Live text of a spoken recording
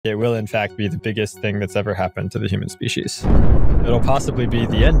it will in fact be the biggest thing that's ever happened to the human species. It'll possibly be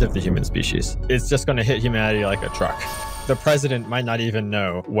the end of the human species. It's just going to hit humanity like a truck. The president might not even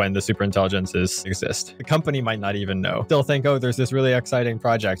know when the superintelligences exist. The company might not even know. They'll think, oh, there's this really exciting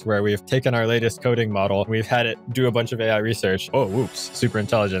project where we've taken our latest coding model, we've had it do a bunch of AI research. Oh, whoops,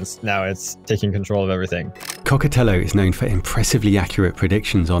 superintelligence. Now it's taking control of everything. Kokotajlo is known for impressively accurate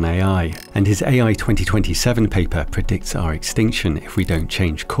predictions on AI, and his AI 2027 paper predicts our extinction if we don't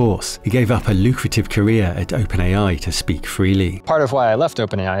change course. He gave up a lucrative career at OpenAI to speak freely. Part of why I left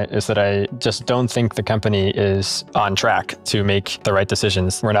OpenAI is that I just don't think the company is on track to make the right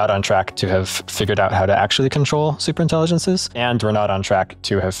decisions. We're not on track to have figured out how to actually control superintelligences, and we're not on track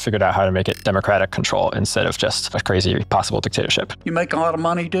to have figured out how to make it democratic control instead of just a crazy possible dictatorship. You make a lot of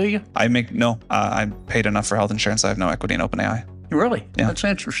money, do you? No. I'm paid enough for health insurance. I have no equity in OpenAI. Really? Yeah. That's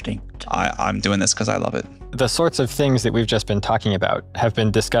interesting. I'm doing this because I love it. The sorts of things that we've just been talking about have been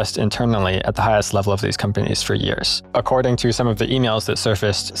discussed internally at the highest level of these companies for years. According to some of the emails that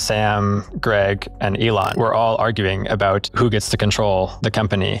surfaced, Sam, Greg, and Elon were all arguing about who gets to control the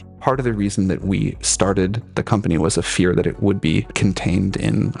company. Part of the reason that we started the company was a fear that it would be contained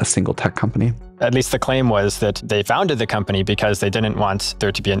in a single tech company. At least the claim was that they founded the company because they didn't want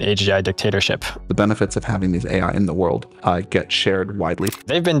there to be an AGI dictatorship. The benefits of having these AI in the world get shared widely.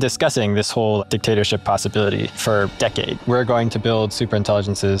 They've been discussing this whole dictatorship possibility for a decade. We're going to build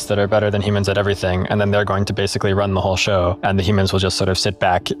superintelligences that are better than humans at everything, and then they're going to basically run the whole show, and the humans will just sort of sit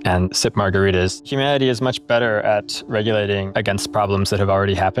back and sip margaritas. Humanity is much better at regulating against problems that have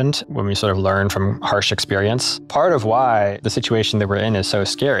already happened when we sort of learn from harsh experience. Part of why the situation that we're in is so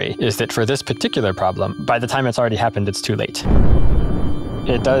scary is that for this particular problem, by the time it's already happened, it's too late.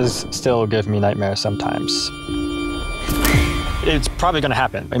 It does still give me nightmares sometimes. It's probably going to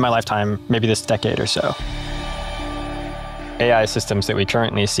happen in my lifetime, maybe this decade or so. AI systems that we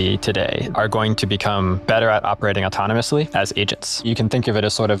currently see today are going to become better at operating autonomously as agents. You can think of it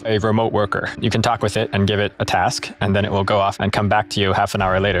as sort of a remote worker. You can talk with it and give it a task, and then it will go off and come back to you half an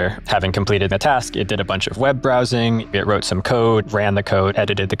hour later. Having completed the task, it did a bunch of web browsing, it wrote some code, ran the code,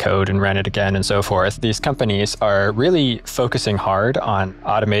 edited the code, and ran it again, and so forth. These companies are really focusing hard on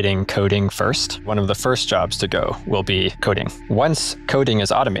automating coding first. One of the first jobs to go will be coding. Once coding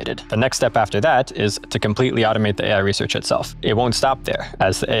is automated, the next step after that is to completely automate the AI research itself. It won't stop there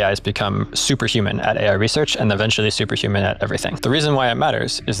as the AIs become superhuman at AI research and eventually superhuman at everything. The reason why it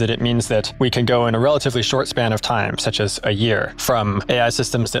matters is that it means that we can go in a relatively short span of time, such as a year, from AI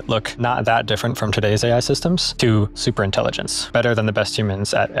systems that look not that different from today's AI systems to superintelligence, better than the best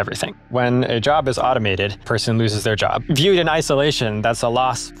humans at everything. When a job is automated, a person loses their job. Viewed in isolation, that's a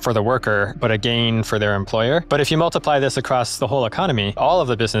loss for the worker, but a gain for their employer. But if you multiply this across the whole economy, all of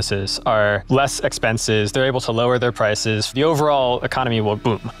the businesses are less expenses, they're able to lower their prices, the overall economy will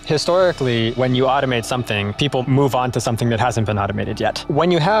boom. Historically, when you automate something, people move on to something that hasn't been automated yet.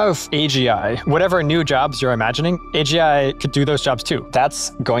 When you have AGI, whatever new jobs you're imagining, AGI could do those jobs too. That's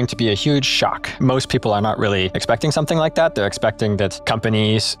going to be a huge shock. Most people are not really expecting something like that. They're expecting that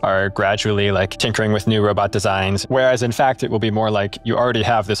companies are gradually like tinkering with new robot designs, whereas in fact, it will be more like you already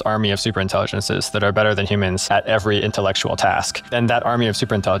have this army of superintelligences that are better than humans at every intellectual task. And that army of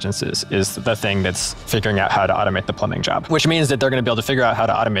superintelligences is the thing that's figuring out how to automate the plumbing job, which means that they're going to be able to figure out how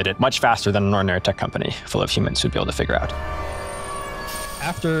to automate it much faster than an ordinary tech company full of humans would be able to figure out.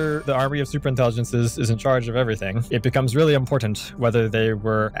 After the army of superintelligences is in charge of everything, it becomes really important whether they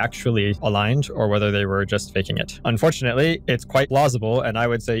were actually aligned or whether they were just faking it. Unfortunately, it's quite plausible, and I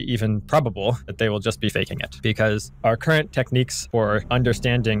would say even probable, that they will just be faking it, because our current techniques for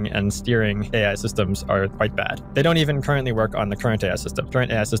understanding and steering AI systems are quite bad. They don't even currently work on the current AI system.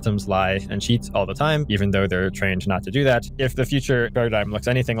 Current AI systems lie and cheat all the time, even though they're trained not to do that. If the future paradigm looks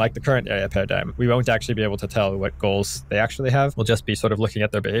anything like the current AI paradigm, we won't actually be able to tell what goals they actually have. We'll just be sort of looking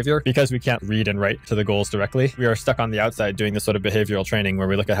at their behavior because we can't read and write to the goals directly. We are stuck on the outside doing this sort of behavioral training where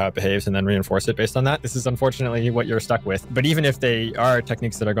we look at how it behaves and then reinforce it based on that. This is unfortunately what you're stuck with. But even if they are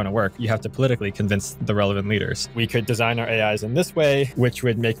techniques that are going to work, you have to politically convince the relevant leaders. We could design our AIs in this way, which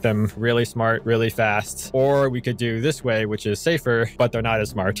would make them really smart, really fast, or we could do this way, which is safer, but they're not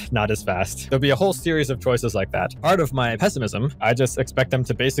as smart, not as fast. There'll be a whole series of choices like that. Part of my pessimism, I just expect them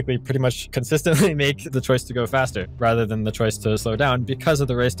to basically pretty much consistently make the choice to go faster rather than the choice to slow down, because because of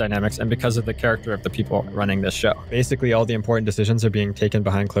the race dynamics and because of the character of the people running this show. Basically, all the important decisions are being taken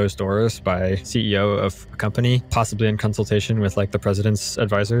behind closed doors by CEO of a company, possibly in consultation with like the president's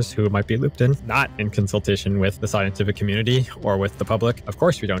advisors who might be looped in, not in consultation with the scientific community or with the public. Of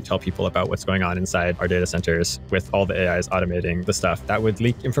course, we don't tell people about what's going on inside our data centers with all the AIs automating the stuff. That would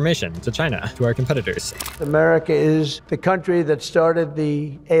leak information to China, to our competitors. America is the country that started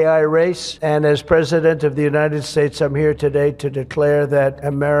the AI race. And as President of the United States, I'm here today to declare that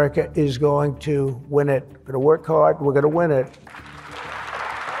America is going to win it. We're going to work hard. We're going to win it.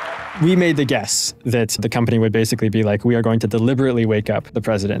 We made the guess that the company would basically be like, we are going to deliberately wake up the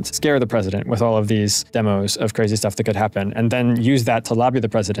president, scare the president with all of these demos of crazy stuff that could happen, and then use that to lobby the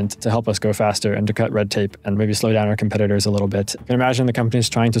president to help us go faster and to cut red tape and maybe slow down our competitors a little bit. You can imagine the companies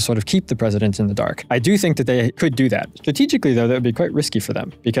trying to sort of keep the president in the dark. I do think that they could do that. Strategically, though, that would be quite risky for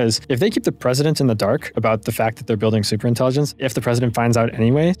them, because if they keep the president in the dark about the fact that they're building superintelligence, if the president finds out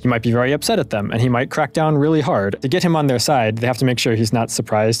anyway, he might be very upset at them and he might crack down really hard. To get him on their side, they have to make sure he's not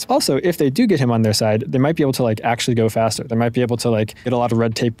surprised. Also, if they do get him on their side, they might be able to like actually go faster. They might be able to like get a lot of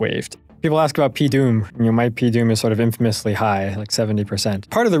red tape waived. People ask about P-Doom. My P-Doom is sort of infamously high, like 70%.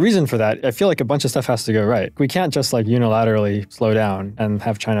 Part of the reason for that, I feel like a bunch of stuff has to go right. We can't just like unilaterally slow down and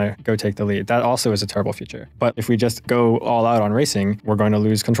have China go take the lead. That also is a terrible future. But if we just go all out on racing, we're going to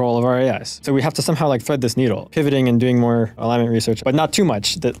lose control of our AIs. So we have to somehow like thread this needle, pivoting and doing more alignment research, but not too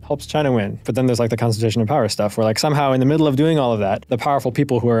much that helps China win. But then there's like the concentration of power stuff where like somehow in the middle of doing all of that, the powerful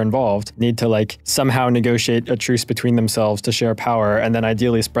people who are involved need to like somehow negotiate a truce between themselves to share power and then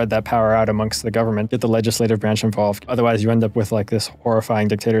ideally spread that power out amongst the government, get the legislative branch involved. Otherwise, you end up with like this horrifying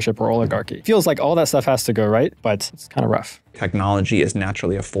dictatorship or oligarchy. Feels like all that stuff has to go right, but it's kind of rough. Technology is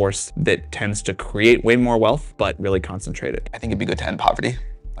naturally a force that tends to create way more wealth, but really concentrate it. I think it'd be good to end poverty.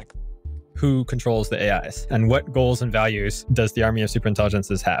 Who controls the AIs and what goals and values does the army of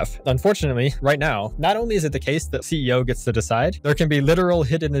superintelligences have? Unfortunately, right now, not only is it the case that CEO gets to decide, there can be literal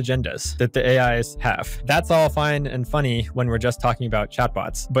hidden agendas that the AIs have. That's all fine and funny when we're just talking about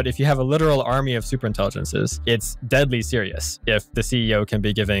chatbots. But if you have a literal army of superintelligences, it's deadly serious if the CEO can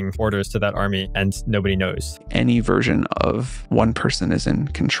be giving orders to that army and nobody knows. Any version of one person is in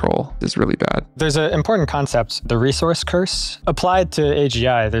control is really bad. There's an important concept, the resource curse. Applied to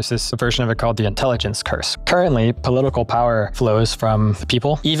AGI, there's this version of it called the intelligence curse. Currently, political power flows from the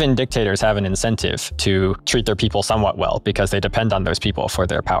people. Even dictators have an incentive to treat their people somewhat well because they depend on those people for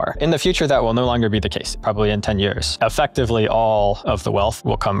their power. In the future, that will no longer be the case, probably in 10 years. Effectively, all of the wealth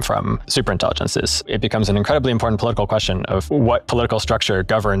will come from superintelligences. It becomes an incredibly important political question of what political structure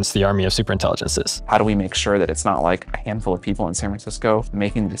governs the army of superintelligences. How do we make sure that it's not like a handful of people in San Francisco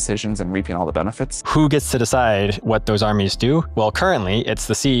making decisions and reaping all the benefits? Who gets to decide what those armies do? Well, currently, it's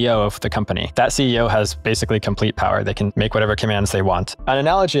the CEO of the company. That CEO has basically complete power. They can make whatever commands they want. An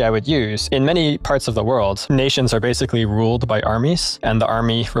analogy I would use, in many parts of the world, nations are basically ruled by armies, and the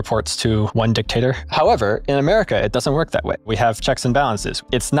army reports to one dictator. However, in America, it doesn't work that way. We have checks and balances.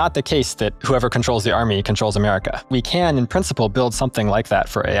 It's not the case that whoever controls the army controls America. We can, in principle, build something like that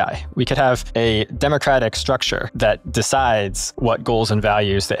for AI. We could have a democratic structure that decides what goals and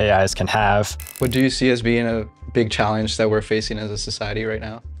values the AIs can have. What do you see as being a big challenge that we're facing as a society right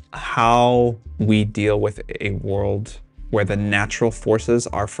now? How we deal with a world where the natural forces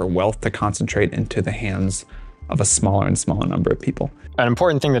are for wealth to concentrate into the hands of a smaller and smaller number of people. An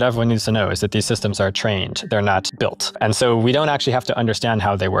important thing that everyone needs to know is that these systems are trained, they're not built. And so we don't actually have to understand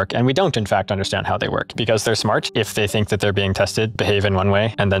how they work, and we don't in fact understand how they work because they're smart. If they think that they're being tested, behave in one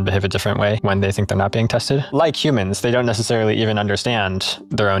way and then behave a different way when they think they're not being tested. Like humans, they don't necessarily even understand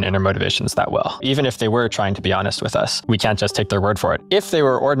their own inner motivations that well. Even if they were trying to be honest with us, we can't just take their word for it. If they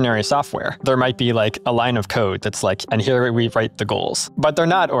were ordinary software, there might be like a line of code that's like, and here we write the goals. But they're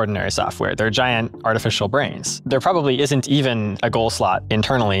not ordinary software, they're giant artificial brains. There probably isn't even a goal slot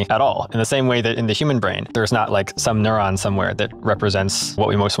internally at all, in the same way that in the human brain, there's not like some neuron somewhere that represents what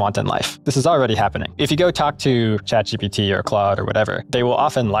we most want in life. This is already happening. If you go talk to ChatGPT or Claude or whatever, they will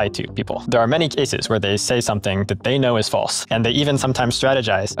often lie to people. There are many cases where they say something that they know is false, and they even sometimes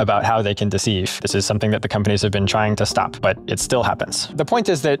strategize about how they can deceive. This is something that the companies have been trying to stop, but it still happens. The point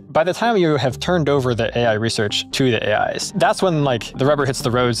is that by the time you have turned over the AI research to the AIs, that's when like the rubber hits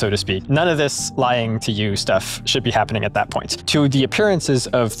the road, so to speak. None of this lying to you stuff stuff should be happening at that point. To the appearances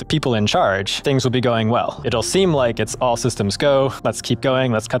of the people in charge, things will be going well. It'll seem like it's all systems go, let's keep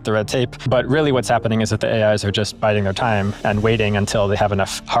going, let's cut the red tape. But really what's happening is that the AIs are just biding their time and waiting until they have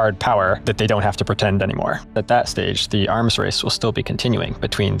enough hard power that they don't have to pretend anymore. At that stage, the arms race will still be continuing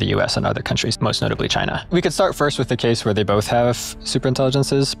between the US and other countries, most notably China. We could start first with the case where they both have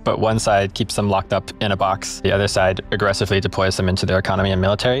superintelligences, but one side keeps them locked up in a box. The other side aggressively deploys them into their economy and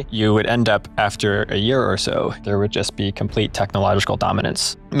military. You would end up, after a year or so, there would just be complete technological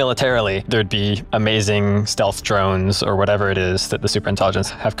dominance. Militarily, there'd be amazing stealth drones or whatever it is that the superintelligence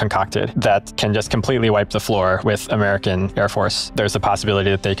have concocted that can just completely wipe the floor with American Air Force. There's the possibility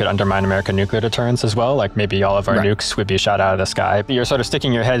that they could undermine American nuclear deterrence as well, like maybe all of our nukes would be shot out of the sky. You're sort of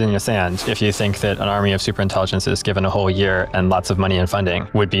sticking your head in the sand if you think that an army of superintelligences given a whole year and lots of money and funding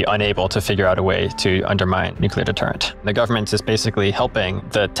would be unable to figure out a way to undermine nuclear deterrent. The government is basically helping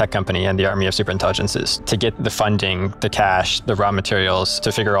the tech company and the army of superintelligences to get the funding, the cash, the raw materials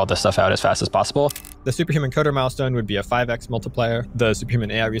to figure all this stuff out as fast as possible. The superhuman coder milestone would be a 5x multiplier. The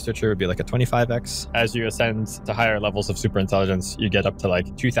superhuman AI researcher would be like a 25x. As you ascend to higher levels of superintelligence, you get up to like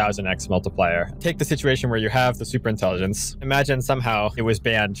 2000x multiplier. Take the situation where you have the superintelligence. Imagine somehow it was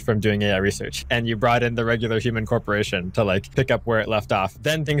banned from doing AI research and you brought in the regular human corporation to like pick up where it left off.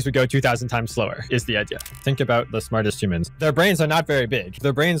 Then things would go 2000 times slower is the idea. Think about the smartest humans. Their brains are not very big.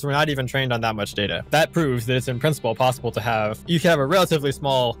 Their brains were not even trained on that much data. That proves that it's in principle possible to have, you can have a relatively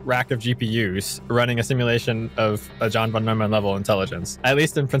small rack of GPUs running a simulation of a John von Neumann level intelligence, at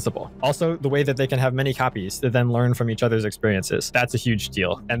least in principle. Also, the way that they can have many copies that then learn from each other's experiences. That's a huge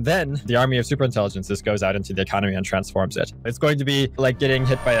deal. And then the army of superintelligences goes out into the economy and transforms it. It's going to be like getting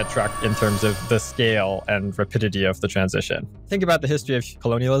hit by a truck in terms of the scale and rapidity of the transition. Think about the history of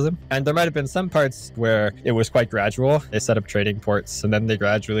colonialism, and there might have been some parts where it was quite gradual. They set up trading ports, and then they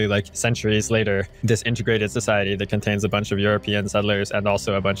gradually, like centuries later, this integrated society that contains a bunch of European settlers and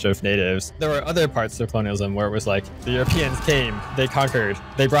also a bunch of natives. There were other parts of colonialism where it was like the Europeans came, they conquered,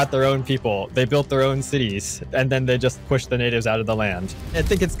 they brought their own people, they built their own cities, and then they just pushed the natives out of the land. I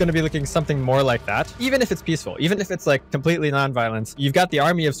think it's going to be looking something more like that. Even if it's peaceful, even if it's like completely non-violent, you've got the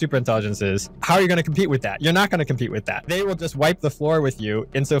army of superintelligences. How are you going to compete with that? You're not going to compete with that. They will just wipe the floor with you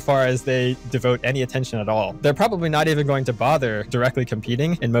insofar as they devote any attention at all. They're probably not even going to bother directly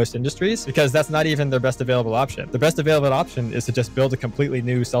competing in most industries because that's not even their best available option. The best available option is to just build a completely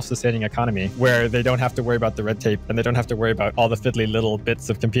new self-sustaining economy where they don't have to worry about the red tape and they don't have to worry about all the fiddly little bits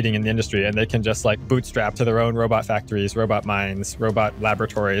of competing in the industry, and they can just like bootstrap to their own robot factories, robot mines, robot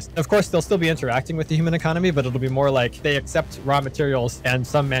laboratories. Of course, they'll still be interacting with the human economy, but it'll be more like they accept raw materials and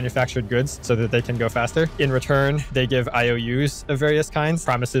some manufactured goods so that they can go faster. In return, they give IOUs of various kinds,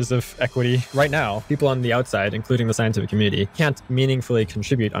 promises of equity. Right now, people on the outside, including the scientific community, can't meaningfully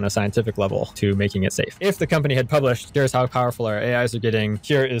contribute on a scientific level to making it safe. If the company had published, here's how powerful our AIs are getting,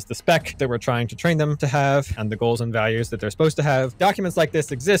 here is the spec that we're trying to train them to have, and the goals and values that they're supposed to have. Documents like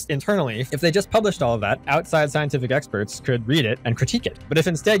this exist internally. If they just published all of that, outside scientific experts could read it and critique it. But if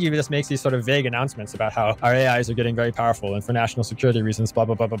instead you just make these sort of vague announcements about how our AIs are getting very powerful and for national security reasons, blah,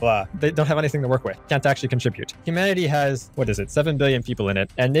 blah, blah, blah, blah, they don't have anything to work with, can't actually contribute. Humanity has, 7 billion people in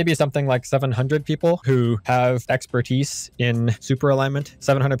it, and maybe something like 700 people who have expertise in super alignment,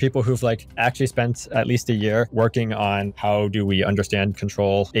 700 people who've like actually spent at least a year working on how do we understand,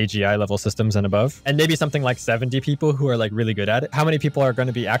 control AGI level systems and above, and maybe something like 70 people who are like really good at it. How many people are going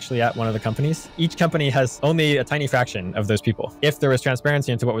to be actually at one of the companies? Each company has only a tiny fraction of those people. If there was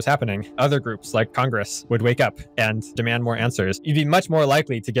transparency into what was happening, other groups like Congress would wake up and demand more answers. You'd be much more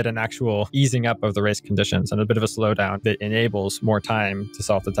likely to get an actual easing up of the race conditions and a bit of a slowdown that enables more time to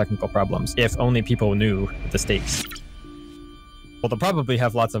solve the technical problems if only people knew the stakes. Well, they'll probably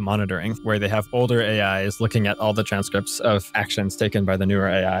have lots of monitoring where they have older AIs looking at all the transcripts of actions taken by the newer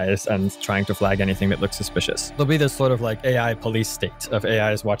AIs and trying to flag anything that looks suspicious. There'll be this sort of like AI police state of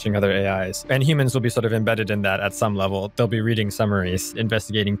AIs watching other AIs, and humans will be sort of embedded in that at some level. They'll be reading summaries,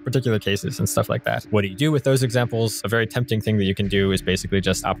 investigating particular cases and stuff like that. What do you do with those examples? A very tempting thing that you can do is basically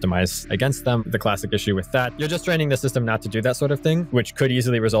just optimize against them. The classic issue with that, you're just training the system not to do that sort of thing, which could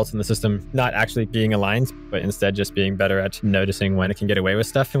easily result in the system not actually being aligned, but instead just being better at noticing when it can get away with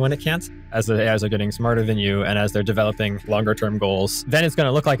stuff and when it can't. As the AIs are getting smarter than you and as they're developing longer term goals, then it's going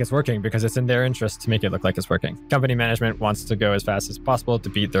to look like it's working because it's in their interest to make it look like it's working. Company management wants to go as fast as possible to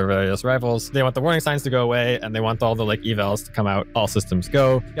beat their various rivals. They want the warning signs to go away and they want all the like evals to come out, all systems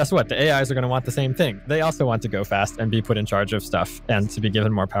go. Guess what? The AIs are going to want the same thing. They also want to go fast and be put in charge of stuff and to be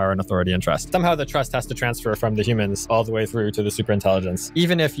given more power and authority and trust. Somehow the trust has to transfer from the humans all the way through to the superintelligence.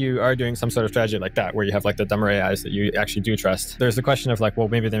 Even if you are doing some sort of strategy like that, where you have like the dumber AIs that you actually do trust, There's the question of like, well,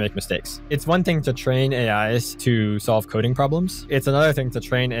 maybe they make mistakes. It's one thing to train AIs to solve coding problems. It's another thing to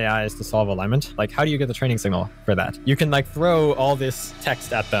train AIs to solve alignment. Like, how do you get the training signal for that? You can like throw all this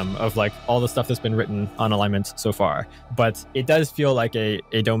text at them of like all the stuff that's been written on alignment so far, but it does feel like a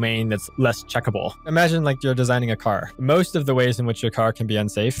domain that's less checkable. Imagine like you're designing a car. Most of the ways in which your car can be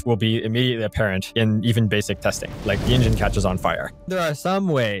unsafe will be immediately apparent in even basic testing, like the engine catches on fire. There are some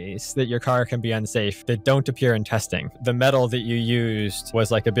ways that your car can be unsafe that don't appear in testing. The metal that you used was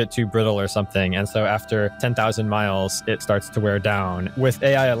like a bit too brittle or something, and so after 10,000 miles, it starts to wear down. With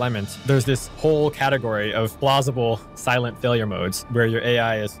AI alignment, there's this whole category of plausible silent failure modes where your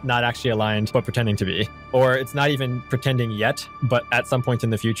AI is not actually aligned but pretending to be. Or it's not even pretending yet, but at some point in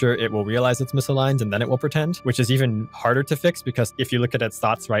the future, it will realize it's misaligned and then it will pretend, which is even harder to fix because if you look at its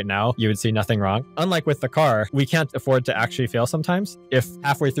thoughts right now, you would see nothing wrong. Unlike with the car, we can't afford to actually fail sometimes. If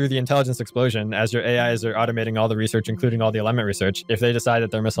halfway through the intelligence explosion, as your AIs are automating all the research, including all the alignment research, if they decide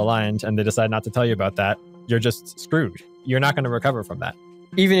that they're misaligned and they decide not to tell you about that, you're just screwed. You're not going to recover from that.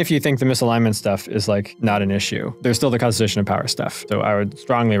 Even if you think the misalignment stuff is like not an issue, there's still the concentration of power stuff. So I would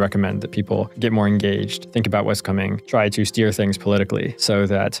strongly recommend that people get more engaged, think about what's coming, try to steer things politically so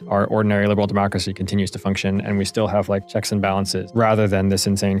that our ordinary liberal democracy continues to function and we still have like checks and balances rather than this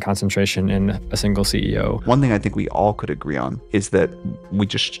insane concentration in a single CEO. One thing I think we all could agree on is that we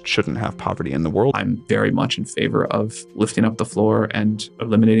just shouldn't have poverty in the world. I'm very much in favor of lifting up the floor and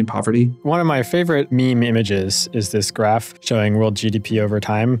eliminating poverty. One of my favorite meme images is this graph showing world GDP over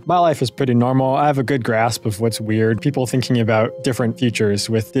time. My life is pretty normal. I have a good grasp of what's weird. People thinking about different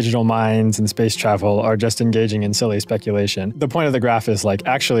futures with digital minds and space travel are just engaging in silly speculation. The point of the graph is like,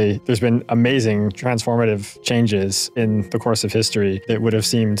 actually, there's been amazing transformative changes in the course of history that would have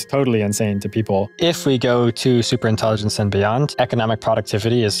seemed totally insane to people. If we go to superintelligence and beyond, economic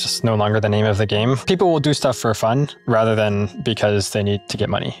productivity is just no longer the name of the game. People will do stuff for fun rather than because they need to get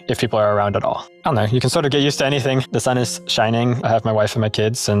money, if people are around at all. I don't know, you can sort of get used to anything. The sun is shining. I have my wife and my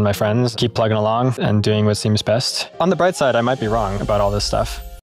kids and my friends keep plugging along and doing what seems best. On the bright side, I might be wrong about all this stuff.